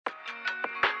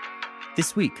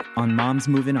This week on Moms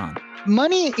Moving On.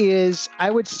 Money is,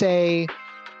 I would say,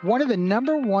 one of the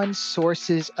number one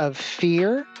sources of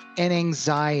fear and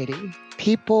anxiety.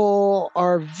 People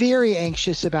are very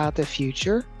anxious about the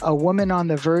future. A woman on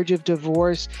the verge of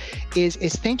divorce is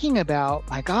thinking about,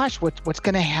 my gosh, what's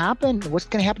going to happen? What's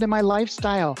going to happen to my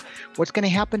lifestyle? What's going to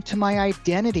happen to my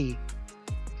identity?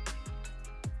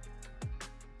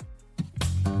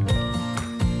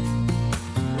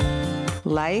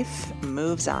 Life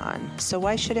moves on, so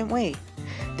why shouldn't we?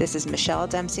 This is Michelle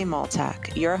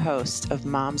Dempsey-Multack, your host of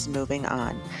Moms Moving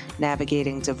On,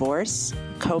 navigating divorce,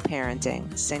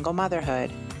 co-parenting, single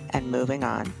motherhood, and moving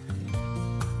on.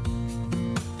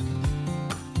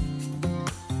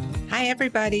 Hi,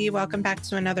 everybody. Welcome back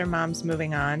to another Moms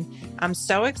Moving On. I'm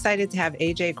so excited to have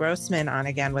AJ Grossman on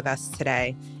again with us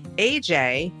today.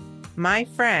 AJ, my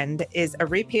friend, is a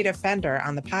repeat offender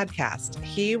on the podcast.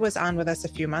 He was on with us a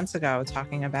few months ago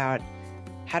talking about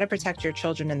how to protect your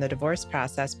children in the divorce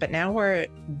process, but now we're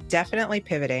definitely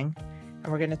pivoting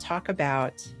and we're going to talk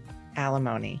about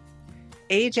alimony.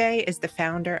 AJ is the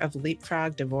founder of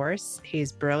Leapfrog Divorce.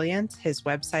 He's brilliant. His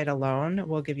website alone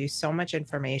will give you so much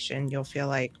information. You'll feel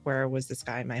like, where was this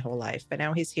guy my whole life? But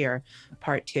now he's here,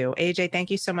 part two. AJ,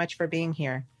 thank you so much for being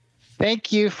here.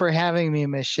 Thank you for having me,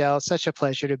 Michelle. It's such a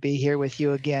pleasure to be here with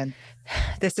you again.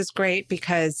 This is great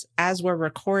because as we're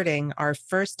recording, our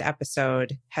first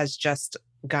episode has just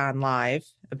gone live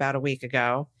about a week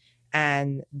ago,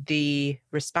 and the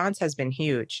response has been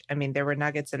huge. I mean, there were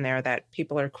nuggets in there that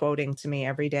people are quoting to me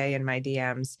every day in my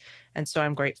DMs. And so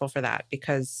I'm grateful for that,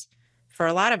 because for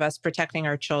a lot of us, protecting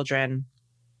our children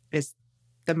is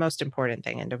the most important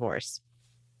thing in divorce.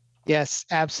 Yes,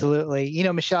 absolutely. You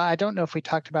know, Michelle, I don't know if we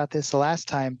talked about this the last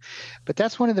time, but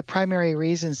that's one of the primary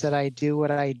reasons that I do what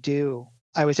I do.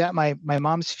 I was at my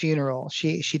mom's funeral.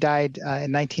 She died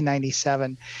in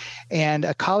 1997, and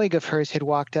a colleague of hers had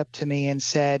walked up to me and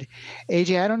said,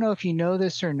 AJ, I don't know if you know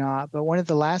this or not, but one of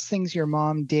the last things your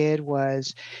mom did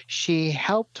was she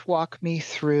helped walk me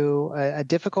through a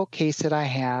difficult case that I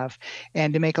have.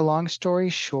 And to make a long story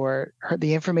short,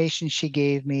 the information she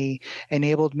gave me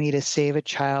enabled me to save a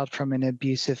child from an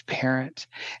abusive parent.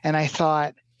 And I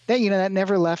thought that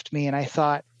never left me. And I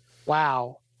thought,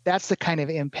 wow, that's the kind of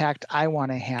impact I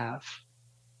want to have.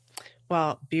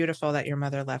 Well, beautiful that your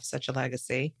mother left such a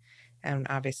legacy. And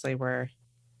obviously, we're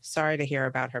sorry to hear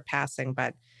about her passing,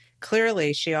 but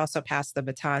clearly she also passed the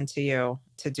baton to you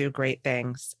to do great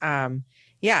things. And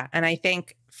I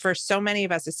think for so many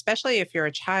of us, especially if you're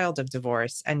a child of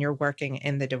divorce and you're working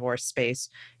in the divorce space,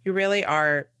 you really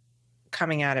are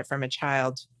coming at it from a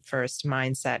child first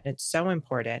mindset. It's so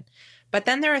important. But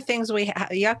then there are things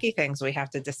yucky things we have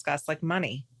to discuss, like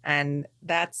money. And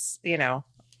that's,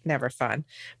 never fun.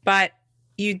 But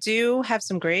you do have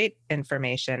some great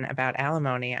information about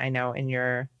alimony, I know, on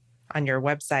your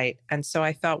website. And so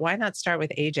I thought, why not start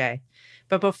with AJ?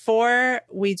 But before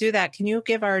we do that, can you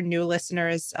give our new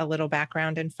listeners a little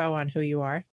background info on who you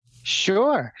are?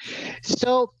 Sure.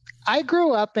 So I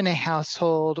grew up in a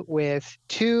household with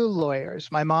two lawyers.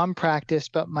 My mom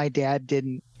practiced, but my dad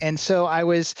didn't. And so I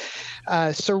was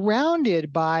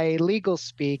surrounded by legal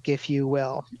speak, if you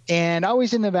will. And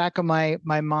always in the back of my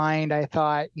mind, I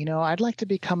thought, I'd like to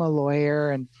become a lawyer.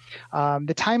 And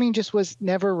the timing just was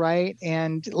never right.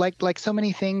 And like so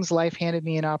many things, life handed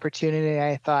me an opportunity.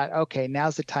 I thought, okay,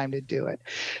 now's the time to do it.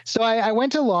 So I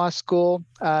went to law school,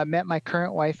 met my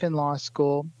current wife in law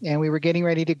school, and we were getting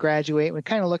ready to graduate. We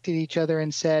kind of looked at each other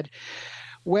and said,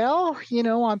 well,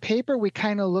 on paper, we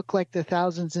kind of look like the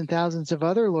thousands and thousands of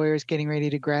other lawyers getting ready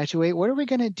to graduate. What are we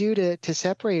going to do to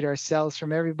separate ourselves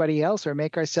from everybody else or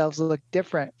make ourselves look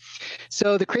different?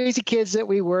 So the crazy kids that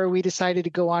we decided to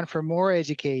go on for more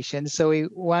education. So we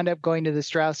wound up going to the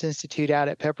Strauss Institute out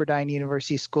at Pepperdine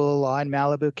University School of Law in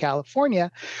Malibu,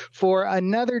 California, for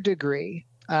another degree.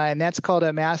 And that's called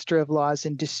a Master of Laws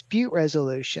in Dispute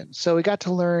Resolution. So we got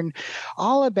to learn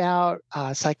all about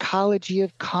psychology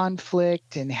of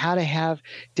conflict and how to have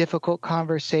difficult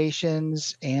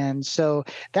conversations. And so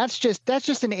that's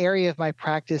just an area of my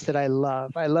practice that I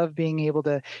love. I love being able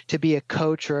to be a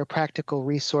coach or a practical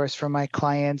resource for my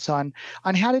clients on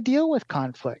how to deal with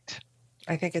conflict.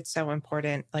 I think it's so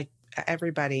important. Like,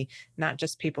 everybody, not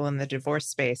just people in the divorce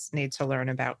space, need to learn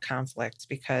about conflict,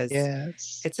 because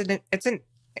it's an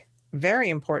very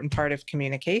important part of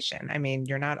communication. I mean,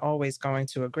 you're not always going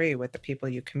to agree with the people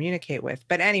you communicate with.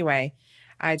 But anyway,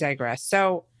 I digress.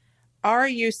 So are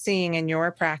you seeing in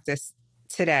your practice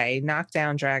today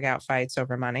knockdown, drag out fights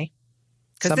over money?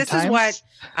 Because this is what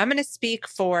I'm going to speak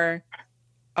for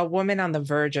a woman on the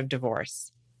verge of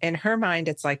divorce. In her mind,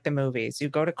 it's like the movies. You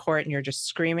go to court and you're just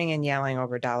screaming and yelling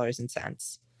over dollars and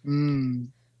cents. Mm,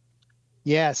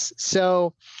 yes.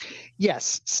 So,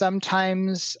 yes,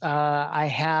 sometimes I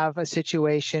have a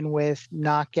situation with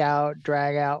knockout,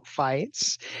 drag out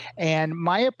fights. And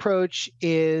my approach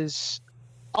is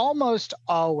almost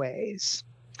always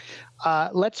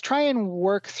let's try and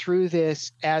work through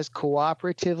this as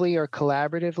cooperatively or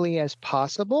collaboratively as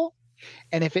possible.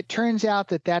 And if it turns out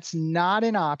that that's not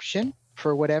an option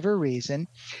for whatever reason,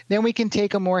 then we can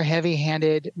take a more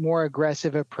heavy-handed, more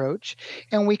aggressive approach,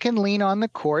 and we can lean on the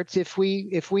courts if we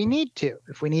need to.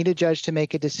 If we need a judge to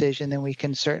make a decision, then we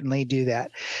can certainly do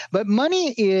that. But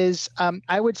money is,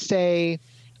 I would say,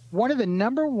 one of the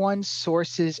number one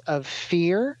sources of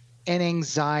fear and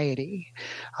anxiety.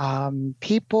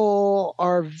 People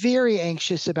are very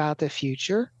anxious about the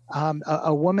future.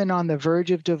 A woman on the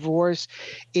verge of divorce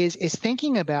is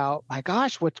thinking about, my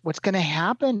gosh, what's going to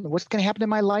happen? What's going to happen to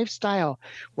my lifestyle?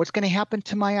 What's going to happen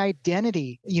to my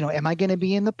identity? Am I going to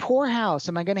be in the poorhouse?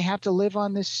 Am I going to have to live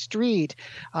on the street?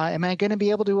 Am I going to be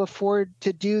able to afford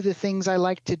to do the things I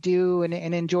like to do and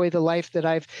enjoy the life that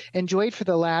I've enjoyed for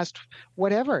the last,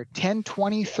 whatever, 10,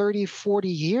 20, 30, 40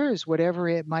 years, whatever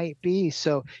it might be.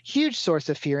 So huge source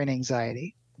of fear and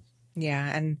anxiety.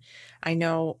 Yeah. And I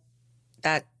know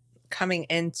that coming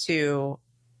into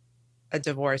a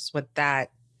divorce with that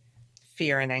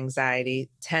fear and anxiety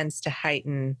tends to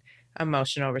heighten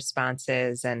emotional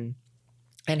responses and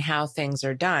how things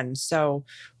are done. So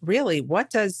really, what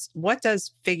does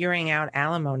figuring out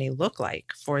alimony look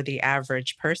like for the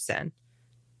average person?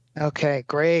 Okay,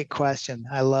 great question.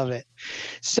 I love it.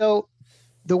 So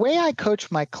the way I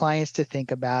coach my clients to think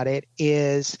about it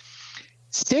is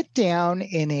sit down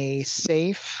in a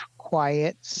safe,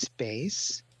 quiet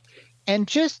space. And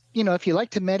just, if you like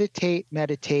to meditate,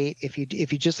 meditate. If you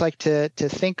just like to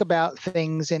think about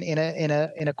things in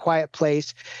a quiet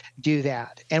place, do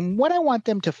that. And what I want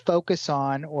them to focus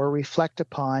on or reflect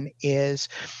upon is,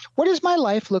 what does my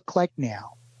life look like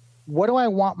now? What do I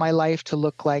want my life to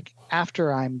look like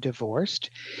after I'm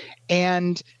divorced?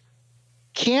 And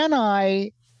can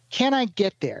I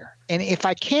get there? And if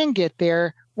I can get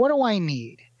there, what do I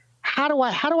need? How do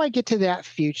I get to that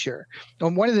future?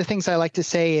 And one of the things I like to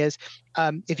say is,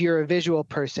 if you're a visual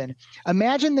person,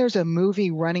 imagine there's a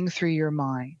movie running through your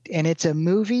mind, and it's a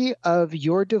movie of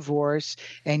your divorce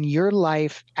and your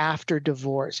life after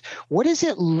divorce. What does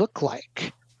it look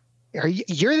like?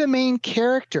 You're the main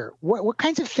character. What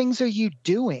kinds of things are you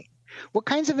doing? What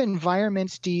kinds of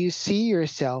environments do you see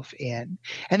yourself in?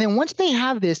 And then once they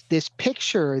have this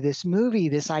picture, this movie,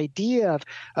 this idea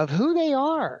of who they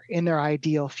are in their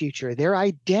ideal future, their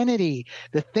identity,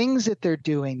 the things that they're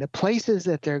doing, the places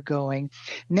that they're going,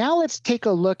 now let's take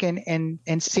a look and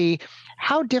see,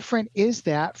 how different is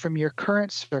that from your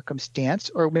current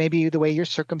circumstance, or maybe the way your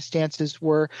circumstances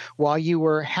were while you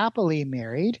were happily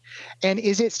married? And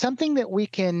is it something that we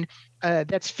can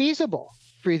that's feasible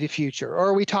for the future? Or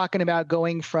are we talking about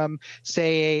going from,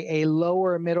 say, a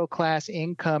lower middle class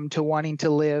income to wanting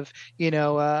to live, a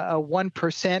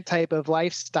 1% type of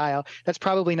lifestyle? That's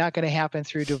probably not going to happen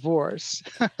through divorce.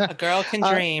 A girl can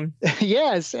dream.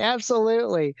 Yes,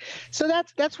 absolutely. So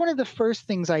that's one of the first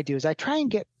things I do, is I try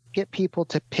and get people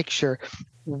to picture,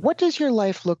 what does your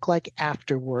life look like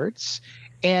afterwards?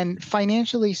 And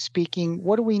financially speaking,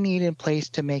 what do we need in place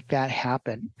to make that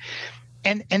happen?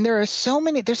 And there are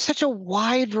there's such a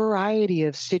wide variety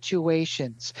of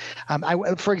situations.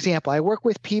 For example, I work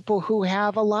with people who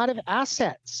have a lot of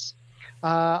assets,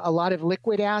 a lot of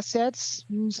liquid assets,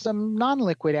 some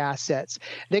non-liquid assets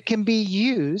that can be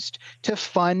used to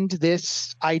fund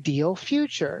this ideal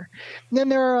future. And then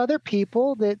there are other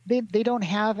people that they don't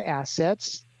have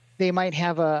assets. They might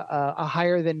have a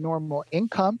higher than normal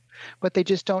income, but they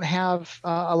just don't have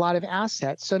a lot of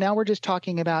assets. So now we're just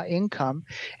talking about income,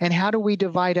 and how do we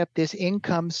divide up this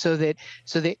income so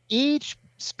that each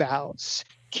spouse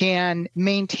can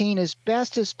maintain as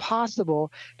best as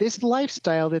possible this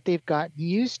lifestyle that they've gotten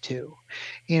used to.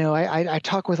 I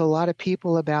talk with a lot of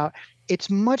people about, it's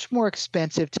much more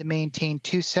expensive to maintain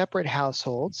two separate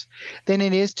households than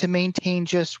it is to maintain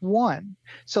just one.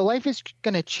 So life is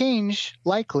going to change,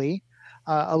 likely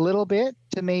a little bit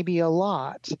to maybe a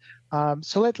lot.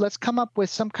 So let's come up with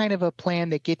some kind of a plan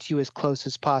that gets you as close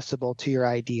as possible to your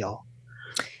ideal.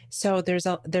 So there's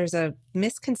a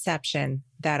misconception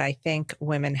that I think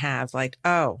women have, like,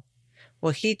 oh,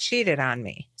 well, he cheated on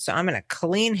me, so I'm going to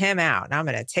clean him out. I'm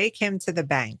going to take him to the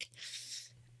bank.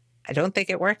 I don't think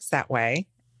it works that way.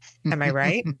 Am I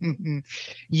right?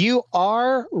 You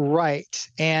are right.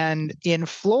 And in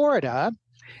Florida,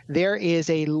 there is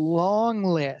a long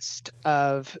list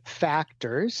of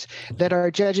factors that our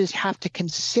judges have to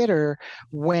consider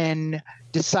when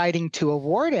deciding to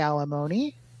award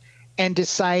alimony and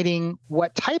deciding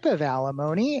what type of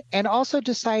alimony and also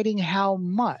deciding how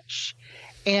much.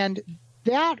 And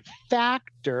that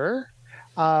factor,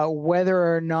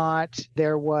 whether or not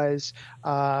there was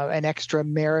an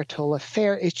extramarital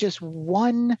affair, is just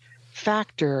one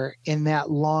factor in that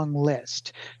long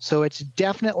list. So it's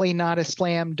definitely not a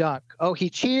slam dunk. Oh, he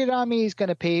cheated on me, he's going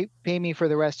to pay me for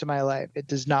the rest of my life. It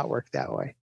does not work that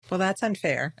way. Well, that's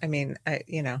unfair. I mean, I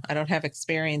don't have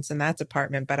experience in that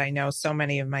department, but I know so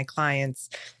many of my clients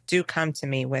do come to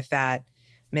me with that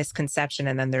misconception,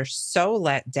 and then they're so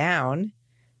let down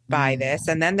by this.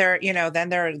 And then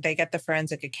they get the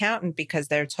forensic accountant because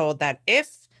they're told that if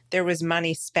there was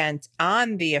money spent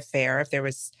on the affair, if there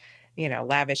was,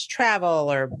 lavish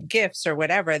travel or gifts or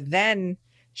whatever, then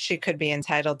she could be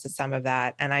entitled to some of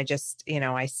that. And I just,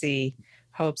 I see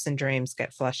hopes and dreams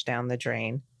get flushed down the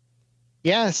drain.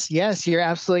 Yes, you're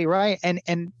absolutely right.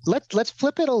 And let's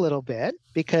flip it a little bit,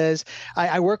 because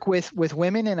I work with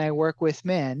women and I work with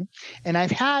men. And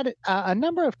I've had a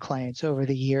number of clients over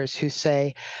the years who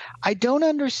say, I don't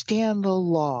understand the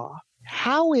law.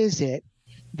 How is it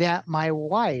that my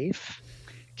wife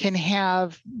can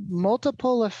have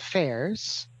multiple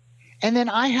affairs and then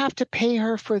I have to pay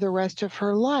her for the rest of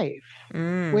her life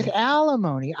with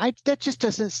alimony? That just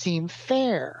doesn't seem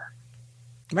fair.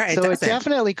 Right. So it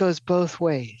definitely goes both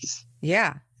ways.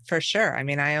 Yeah, for sure. I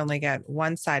mean, I only get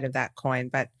one side of that coin,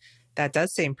 but that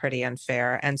does seem pretty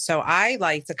unfair. And so I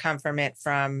like to come from it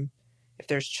from, if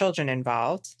there's children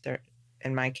involved,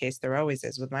 in my case, there always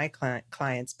is with my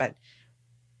clients, but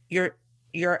your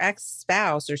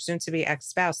ex-spouse or soon-to-be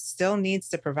ex-spouse still needs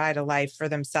to provide a life for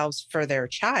themselves, for their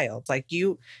child. Like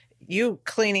you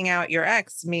cleaning out your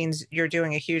ex means you're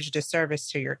doing a huge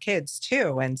disservice to your kids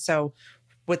too. And so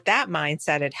with that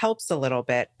mindset, it helps a little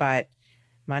bit, but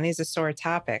money's a sore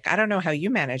topic. I don't know how you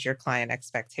manage your client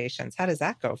expectations. How does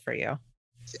that go for you?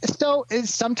 So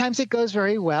sometimes it goes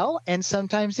very well, and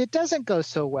sometimes it doesn't go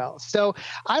so well. So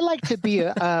I like to be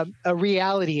a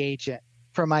reality agent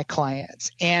for my clients.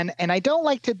 And I don't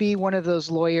like to be one of those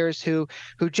lawyers who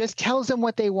just tells them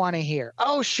what they want to hear.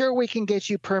 Oh, sure, we can get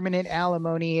you permanent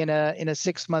alimony in a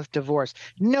 6-month divorce.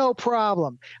 No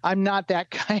problem. I'm not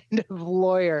that kind of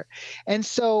lawyer. And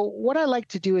so what I like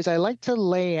to do is I like to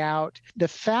lay out the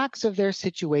facts of their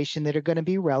situation that are going to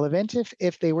be relevant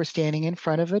if they were standing in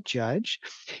front of a judge.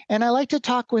 And I like to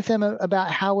talk with them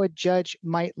about how a judge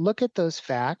might look at those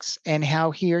facts and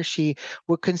how he or she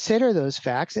would consider those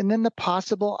facts, and then the possible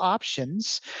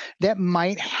options that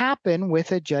might happen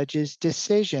with a judge's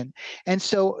decision. And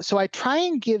so I try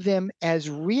and give them as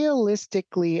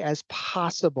realistically as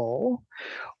possible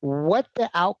what the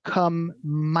outcome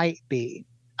might be.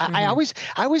 I always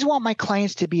want my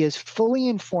clients to be as fully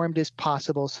informed as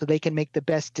possible so they can make the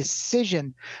best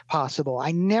decision possible.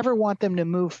 I never want them to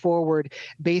move forward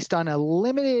based on a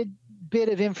limited bit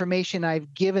of information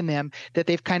I've given them that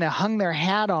they've kind of hung their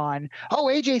hat on. Oh,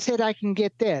 AJ said I can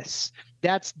get this.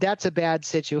 That's a bad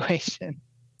situation.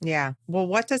 Yeah. Well,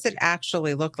 what does it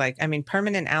actually look like? I mean,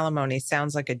 permanent alimony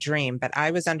sounds like a dream, but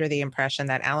I was under the impression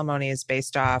that alimony is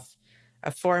based off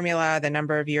a formula, the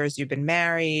number of years you've been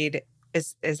married.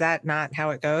 Is that not how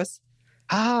it goes?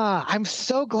 I'm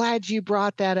so glad you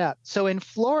brought that up. So in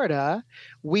Florida,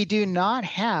 we do not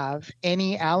have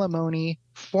any alimony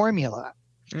formula.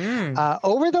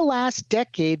 Over the last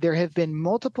decade, there have been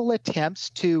multiple attempts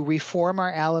to reform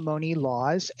our alimony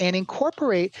laws and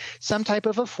incorporate some type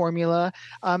of a formula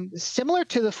similar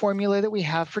to the formula that we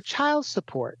have for child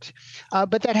support,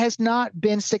 but that has not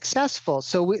been successful.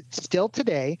 So still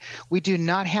today, we do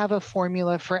not have a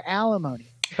formula for alimony.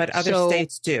 But other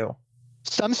states do.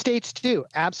 Some states do,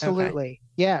 absolutely. Okay.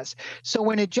 Yes. So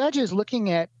when a judge is looking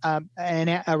at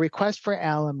a request for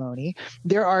alimony,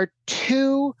 there are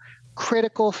two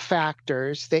critical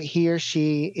factors that he or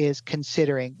she is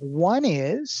considering. One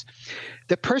is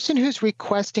the person who's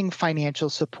requesting financial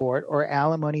support or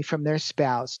alimony from their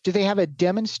spouse. Do they have a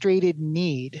demonstrated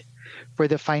need for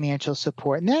the financial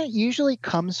support? And that usually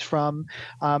comes from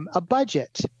a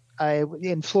budget.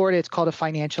 In Florida, it's called a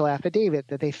financial affidavit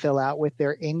that they fill out with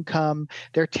their income,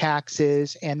 their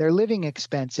taxes, and their living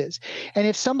expenses. And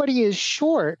if somebody is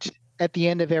short at the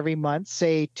end of every month,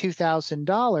 say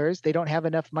 $2,000, they don't have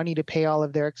enough money to pay all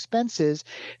of their expenses,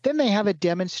 then they have a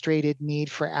demonstrated need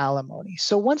for alimony.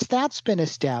 So once that's been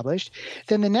established,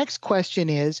 then the next question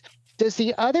is, does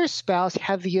the other spouse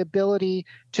have the ability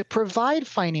to provide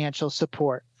financial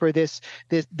support for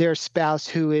their spouse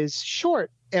who is short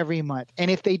every month?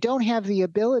 And if they don't have the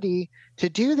ability to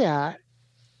do that,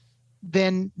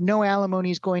 then no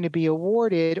alimony is going to be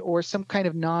awarded, or some kind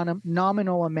of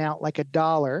nominal amount like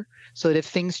 $1, so that if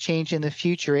things change in the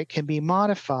future, it can be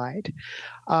modified.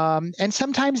 And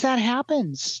sometimes that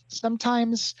happens.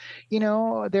 Sometimes,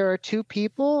 there are two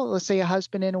people, let's say a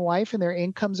husband and a wife, and their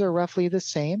incomes are roughly the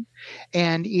same.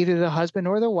 And either the husband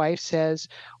or the wife says,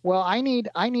 well, I need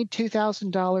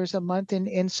 $2,000 a month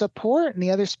in support. And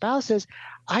the other spouse says,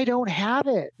 I don't have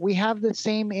it. We have the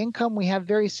same income. We have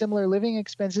very similar living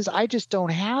expenses. I just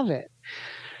don't have it.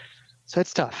 So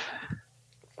it's tough.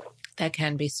 That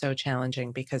can be so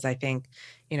challenging because I think,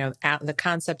 the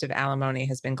concept of alimony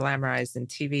has been glamorized in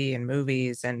TV and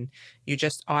movies, and you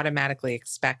just automatically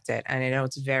expect it. And I know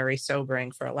it's very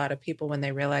sobering for a lot of people when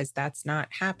they realize that's not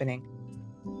happening.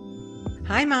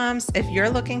 Hi, moms. If you're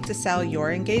looking to sell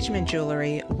your engagement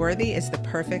jewelry, Worthy is the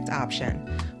perfect option.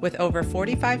 With over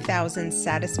 45,000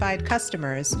 satisfied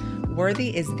customers,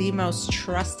 Worthy is the most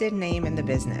trusted name in the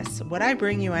business. Would I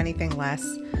bring you anything less?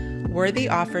 Worthy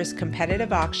offers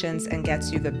competitive auctions and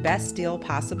gets you the best deal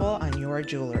possible on your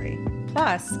jewelry.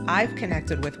 Plus, I've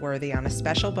connected with Worthy on a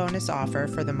special bonus offer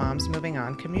for the Moms Moving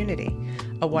On community,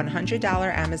 a $100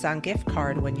 Amazon gift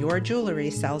card when your jewelry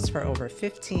sells for over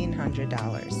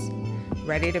 $1,500.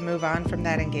 Ready to move on from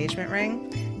that engagement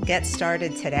ring? Get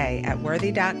started today at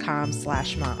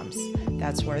worthy.com/moms.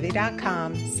 That's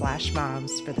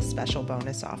worthy.com/moms for the special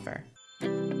bonus offer.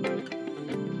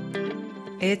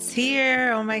 It's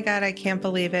here. Oh my God, I can't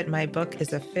believe it. My book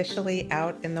is officially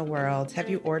out in the world. Have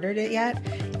you ordered it yet?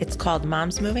 It's called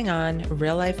Moms Moving On,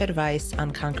 Real Life Advice on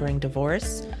Conquering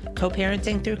Divorce,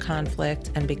 Co-Parenting Through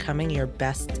Conflict, and Becoming Your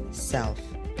Best Self.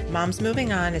 Moms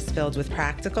Moving On is filled with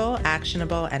practical,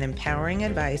 actionable, and empowering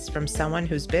advice from someone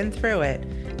who's been through it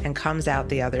and comes out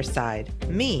the other side,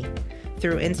 me.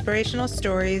 Through inspirational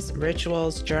stories,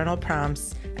 rituals, journal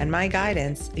prompts, and my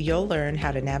guidance, you'll learn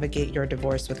how to navigate your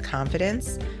divorce with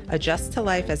confidence, adjust to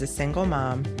life as a single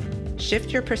mom,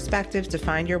 shift your perspective to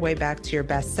find your way back to your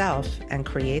best self, and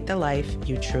create the life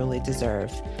you truly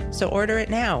deserve. So order it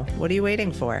now. What are you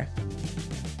waiting for?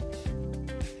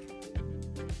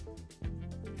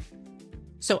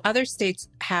 So other states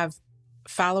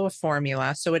follow a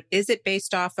formula. So is it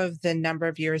based off of the number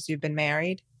of years you've been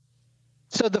married?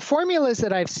 So the formulas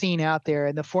that I've seen out there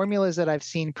and the formulas that I've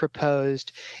seen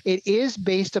proposed, it is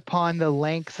based upon the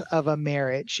length of a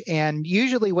marriage. And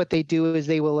usually what they do is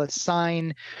they will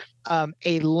assign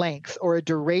a length or a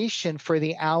duration for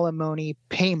the alimony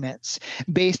payments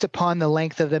based upon the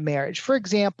length of the marriage. For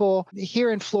example,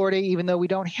 here in Florida, even though we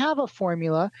don't have a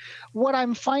formula, what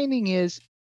I'm finding is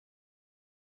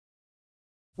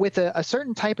with a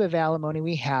certain type of alimony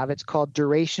we have, it's called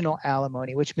durational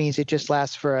alimony, which means it just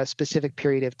lasts for a specific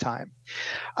period of time.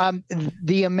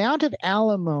 The amount of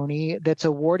alimony that's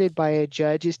awarded by a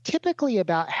judge is typically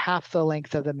about half the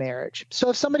length of the marriage. So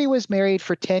if somebody was married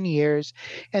for 10 years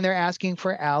and they're asking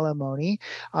for alimony,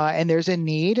 and there's a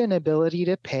need and ability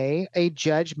to pay, a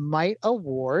judge might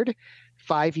award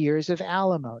 5 years of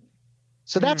alimony.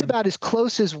 So that's about as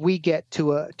close as we get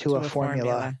to a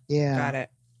formula. Yeah. Got it.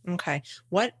 Okay.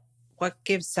 What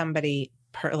gives somebody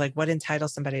what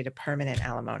entitles somebody to permanent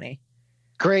alimony?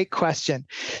 Great question.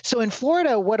 So in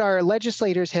Florida, what our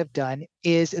legislators have done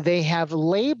is they have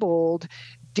labeled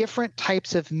different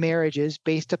types of marriages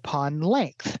based upon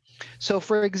length. So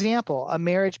for example, a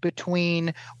marriage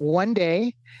between 1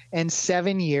 day and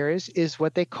 7 years is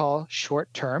what they call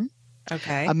short term.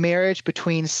 Okay. A marriage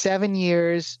between 7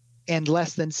 years and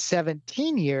less than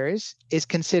 17 years is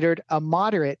considered a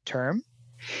moderate term.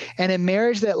 And a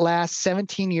marriage that lasts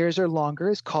 17 years or longer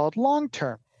is called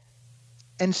long-term.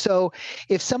 And so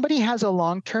if somebody has a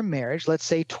long-term marriage, let's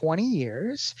say 20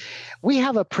 years, we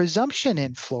have a presumption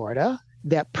in Florida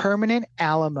that permanent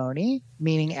alimony,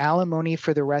 meaning alimony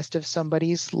for the rest of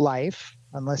somebody's life,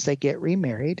 unless they get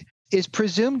remarried, is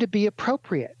presumed to be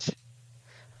appropriate.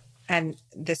 And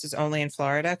this is only in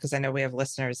Florida? Because I know we have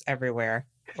listeners everywhere.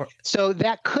 So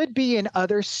that could be in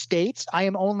other states. I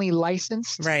am only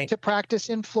licensed to practice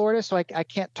in Florida, so I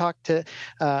can't talk to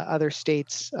other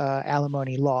states'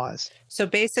 alimony laws. So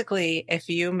basically, if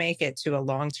you make it to a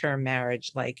long-term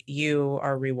marriage, like you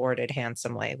are rewarded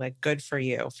handsomely, like good for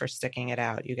you for sticking it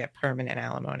out. You get permanent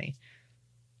alimony.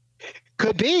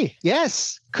 Could be.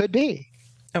 Yes, could be.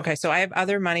 Okay, so I have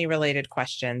other money-related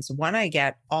questions. One I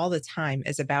get all the time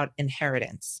is about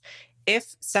inheritance.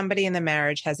 If somebody in the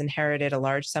marriage has inherited a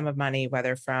large sum of money,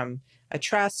 whether from a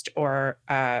trust or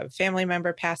a family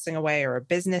member passing away or a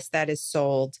business that is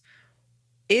sold,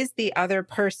 is the other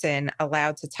person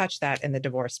allowed to touch that in the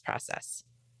divorce process?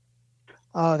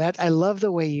 Oh, I love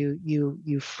the way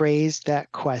you phrased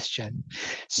that question.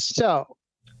 So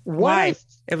What Why?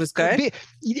 It was good?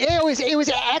 It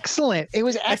was excellent. It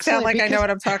was excellent. I sound like I know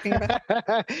what I'm talking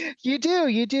about. You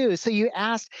do. So you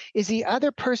asked, is the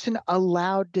other person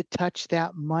allowed to touch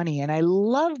that money? And I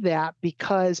love that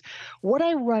because what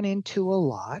I run into a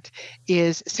lot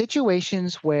is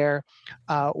situations where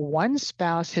one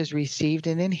spouse has received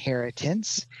an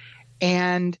inheritance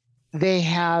and they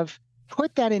have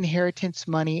put that inheritance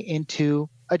money into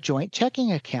a joint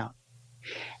checking account.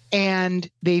 And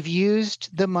they've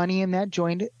used the money in that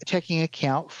joint checking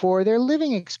account for their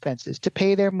living expenses, to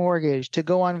pay their mortgage, to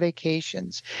go on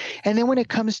vacations. And then when it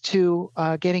comes to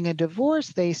getting a divorce,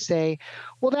 they say,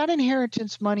 well, that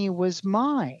inheritance money was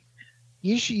mine.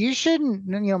 You shouldn't,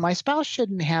 my spouse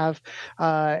shouldn't have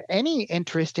any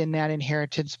interest in that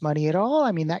inheritance money at all.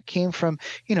 I mean, that came from,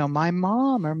 my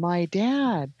mom or my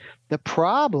dad. The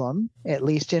problem, at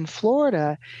least in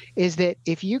Florida, is that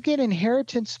if you get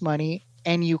inheritance money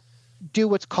and you do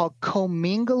what's called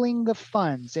commingling the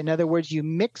funds. In other words, you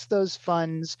mix those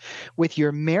funds with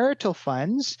your marital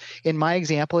funds. In my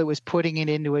example, it was putting it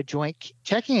into a joint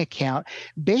checking account.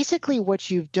 Basically, what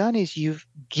you've done is you've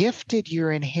gifted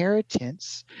your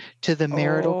inheritance to the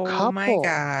marital couple. Oh my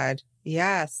God.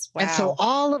 Yes. Wow. And so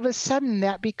all of a sudden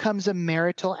that becomes a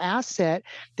marital asset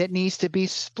that needs to be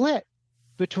split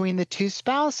between the two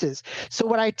spouses. So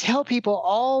what I tell people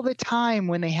all the time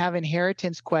when they have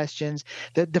inheritance questions,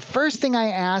 the first thing I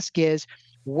ask is,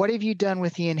 what have you done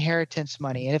with the inheritance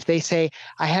money? And if they say,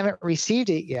 I haven't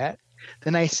received it yet,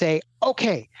 then I say,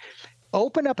 okay,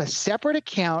 open up a separate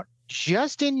account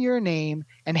just in your name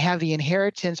and have the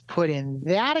inheritance put in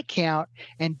that account,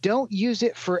 and don't use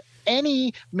it for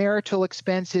any marital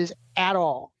expenses at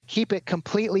all. Keep it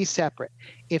completely separate.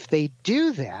 If they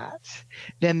do that,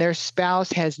 then their spouse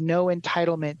has no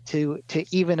entitlement to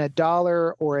even a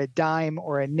dollar or a dime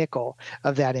or a nickel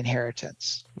of that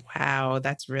inheritance. Wow,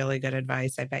 that's really good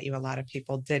advice. I bet you a lot of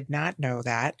people did not know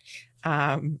that.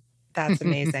 That's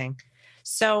amazing.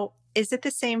 So is it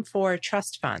the same for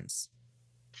trust funds?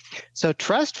 So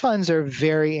trust funds are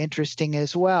very interesting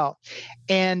as well.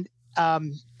 And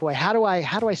boy, how do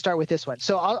I start with this one?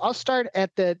 So I'll start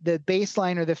at the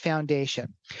baseline or the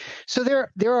foundation. So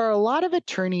there are a lot of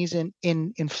attorneys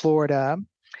in Florida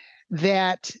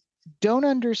that don't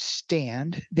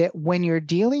understand that when you're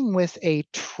dealing with a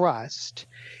trust,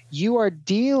 you are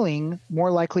dealing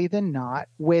more likely than not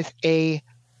with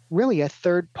really a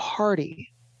third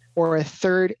party or a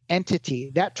third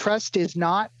entity. That trust is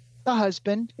not the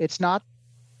husband, it's not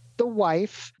the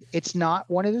wife, it's not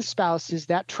one of the spouses.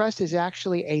 That trust is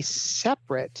actually a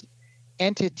separate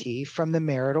entity from the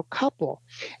marital couple.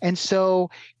 And so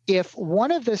if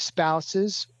one of the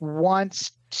spouses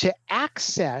wants to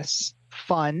access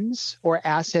funds or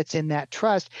assets in that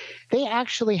trust, they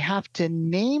actually have to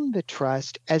name the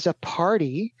trust as a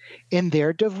party in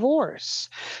their divorce.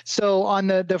 So on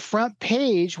the front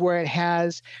page where it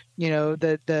has,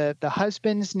 the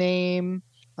husband's name,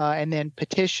 and then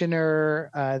petitioner,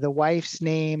 the wife's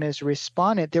name as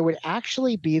respondent, there would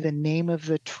actually be the name of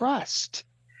the trust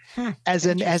as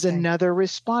another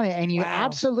respondent. And you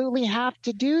absolutely have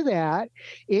to do that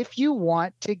if you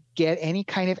want to get any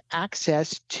kind of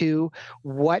access to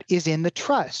what is in the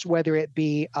trust, whether it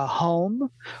be a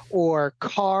home or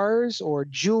cars or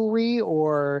jewelry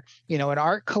or, an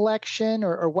art collection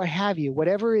or what have you,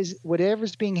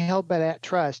 whatever's being held by that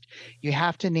trust, you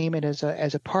have to name it as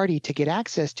a party to get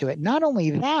access to it. Not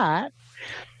only that,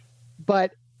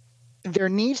 but there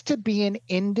needs to be an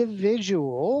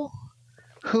individual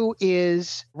who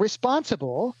is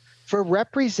responsible for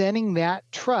representing that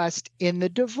trust in the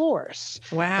divorce.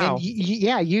 Wow. And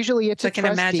usually it's like an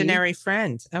imaginary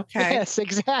friend. Okay. Yes,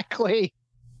 exactly.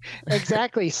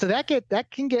 Exactly. So that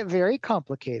can get very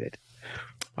complicated.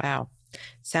 Wow.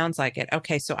 Sounds like it.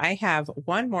 Okay. So I have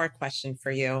one more question for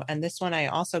you. And this one I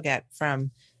also get from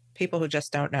people who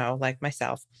just don't know, like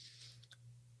myself.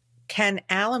 Can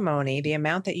alimony, the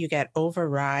amount that you get,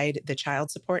 override the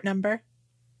child support number?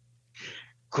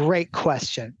 Great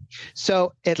question.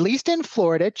 So at least in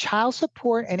Florida, child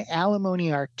support and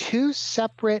alimony are two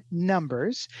separate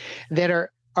numbers that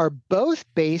are both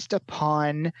based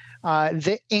upon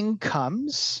the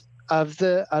incomes of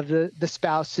the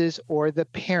spouses or the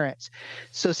parents.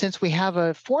 So since we have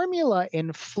a formula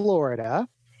in Florida,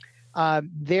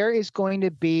 there is going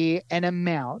to be an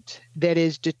amount that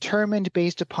is determined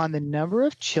based upon the number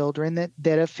of children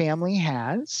that a family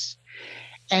has,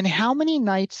 and how many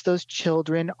nights those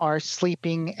children are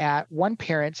sleeping at one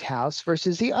parent's house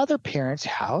versus the other parent's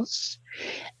house,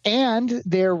 and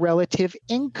their relative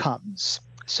incomes.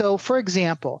 So, for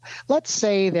example, let's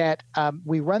say that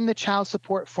we run the child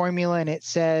support formula and it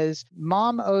says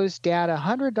mom owes dad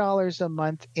 $100 a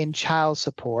month in child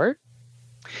support.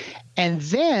 And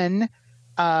then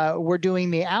we're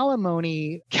doing the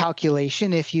alimony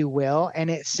calculation, if you will, and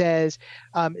it says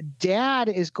dad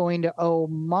is going to owe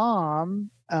mom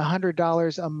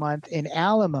 $100 a month in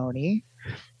alimony.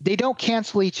 They don't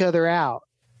cancel each other out.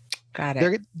 Got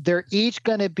it. They're each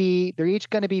going to be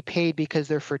paid because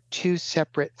they're for two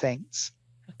separate things.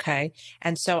 Okay.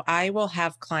 And so I will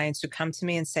have clients who come to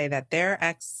me and say that their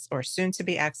ex or soon to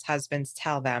be ex-husbands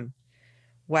tell them,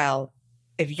 well,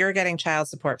 if you're getting child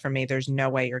support from me, there's no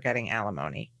way you're getting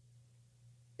alimony.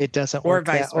 It doesn't or work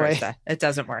vice that way. versa. It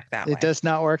doesn't work that way. It does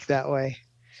not work that way.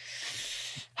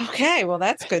 Okay, well,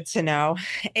 that's good to know.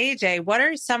 AJ, what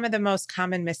are some of the most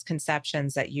common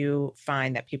misconceptions that you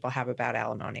find that people have about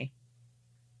alimony?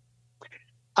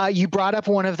 You brought up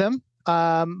one of them.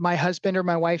 My husband or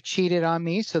my wife cheated on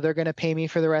me, so they're going to pay me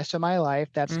for the rest of my life.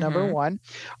 That's number one.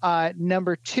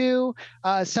 Number two,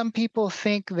 some people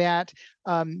think that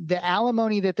the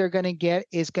alimony that they're going to get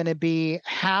is going to be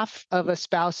half of a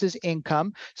spouse's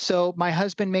income. So my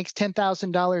husband makes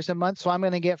 $10,000 a month, so I'm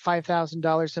going to get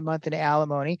 $5,000 a month in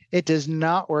alimony. It does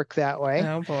not work that way.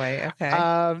 Oh boy.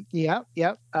 Okay.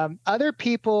 Yep. Other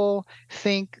people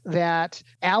think that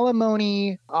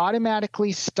alimony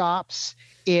automatically stops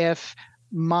if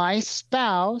my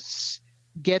spouse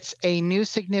gets a new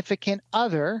significant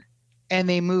other and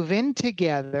they move in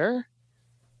together.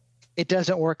 It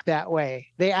doesn't work that way.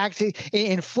 They actually,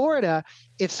 in Florida,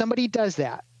 if somebody does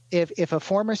that, if a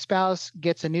former spouse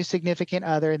gets a new significant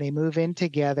other and they move in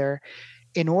together,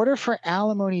 in order for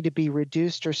alimony to be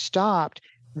reduced or stopped,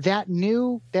 that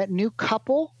new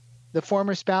couple, the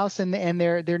former spouse and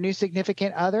their new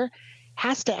significant other,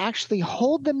 has to actually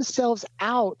hold themselves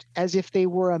out as if they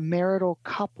were a marital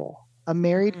couple, a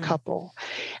married couple.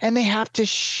 And they have to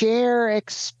share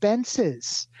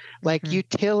expenses like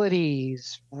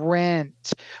utilities,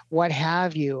 rent, what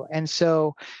have you. And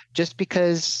so just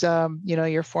because,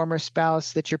 your former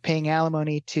spouse that you're paying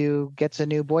alimony to gets a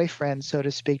new boyfriend, so to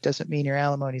speak, doesn't mean your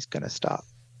alimony is going to stop.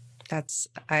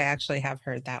 I actually have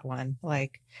heard that one.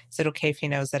 Like, is it okay if he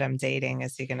knows that I'm dating?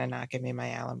 Is he going to not give me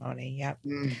my alimony? Yep.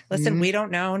 Listen, we don't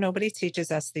know. Nobody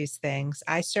teaches us these things.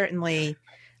 I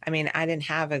didn't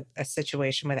have a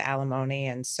situation with alimony.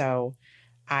 And so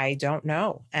I don't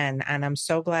know. And I'm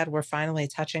so glad we're finally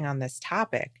touching on this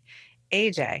topic.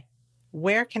 AJ,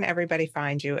 where can everybody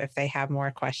find you if they have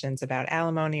more questions about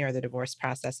alimony or the divorce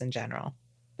process in general?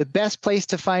 The best place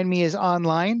to find me is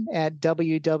online at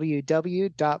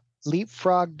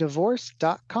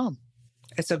www.leapfrogdivorce.com.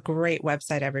 It's a great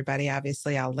website, everybody.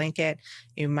 Obviously, I'll link it.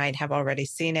 You might have already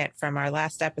seen it from our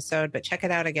last episode, but check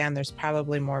it out again. There's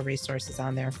probably more resources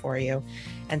on there for you.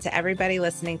 And to everybody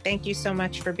listening, thank you so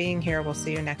much for being here. We'll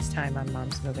see you next time on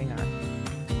Moms Moving On.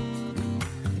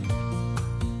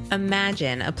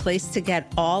 Imagine a place to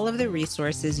get all of the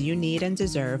resources you need and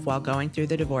deserve while going through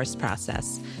the divorce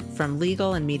process. From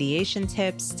legal and mediation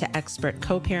tips to expert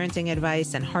co-parenting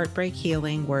advice and heartbreak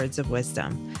healing words of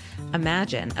wisdom.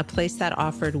 Imagine a place that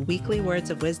offered weekly words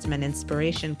of wisdom and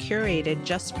inspiration curated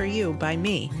just for you by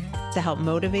me to help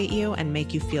motivate you and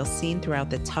make you feel seen throughout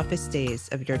the toughest days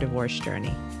of your divorce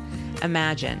journey.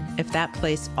 Imagine if that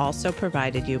place also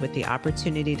provided you with the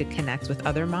opportunity to connect with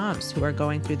other moms who are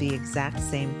going through the exact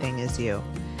same thing as you.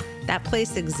 That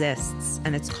place exists,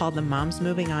 and it's called the Moms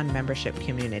Moving On membership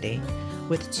community.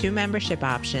 With 2 membership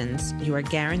options, you are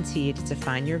guaranteed to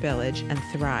find your village and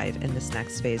thrive in this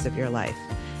next phase of your life.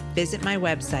 Visit my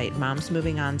website,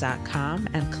 momsmovingon.com,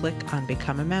 and click on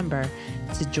Become a Member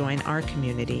to join our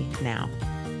community now.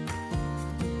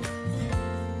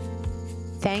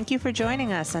 Thank you for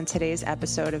joining us on today's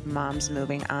episode of Moms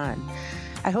Moving On.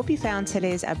 I hope you found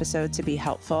today's episode to be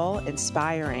helpful,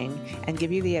 inspiring, and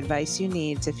give you the advice you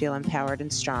need to feel empowered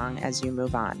and strong as you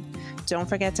move on. Don't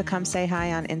forget to come say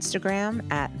hi on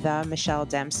Instagram at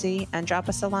 @TheMichelleDempsey and drop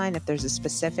us a line if there's a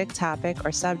specific topic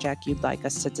or subject you'd like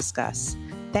us to discuss.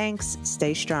 Thanks.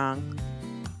 Stay strong.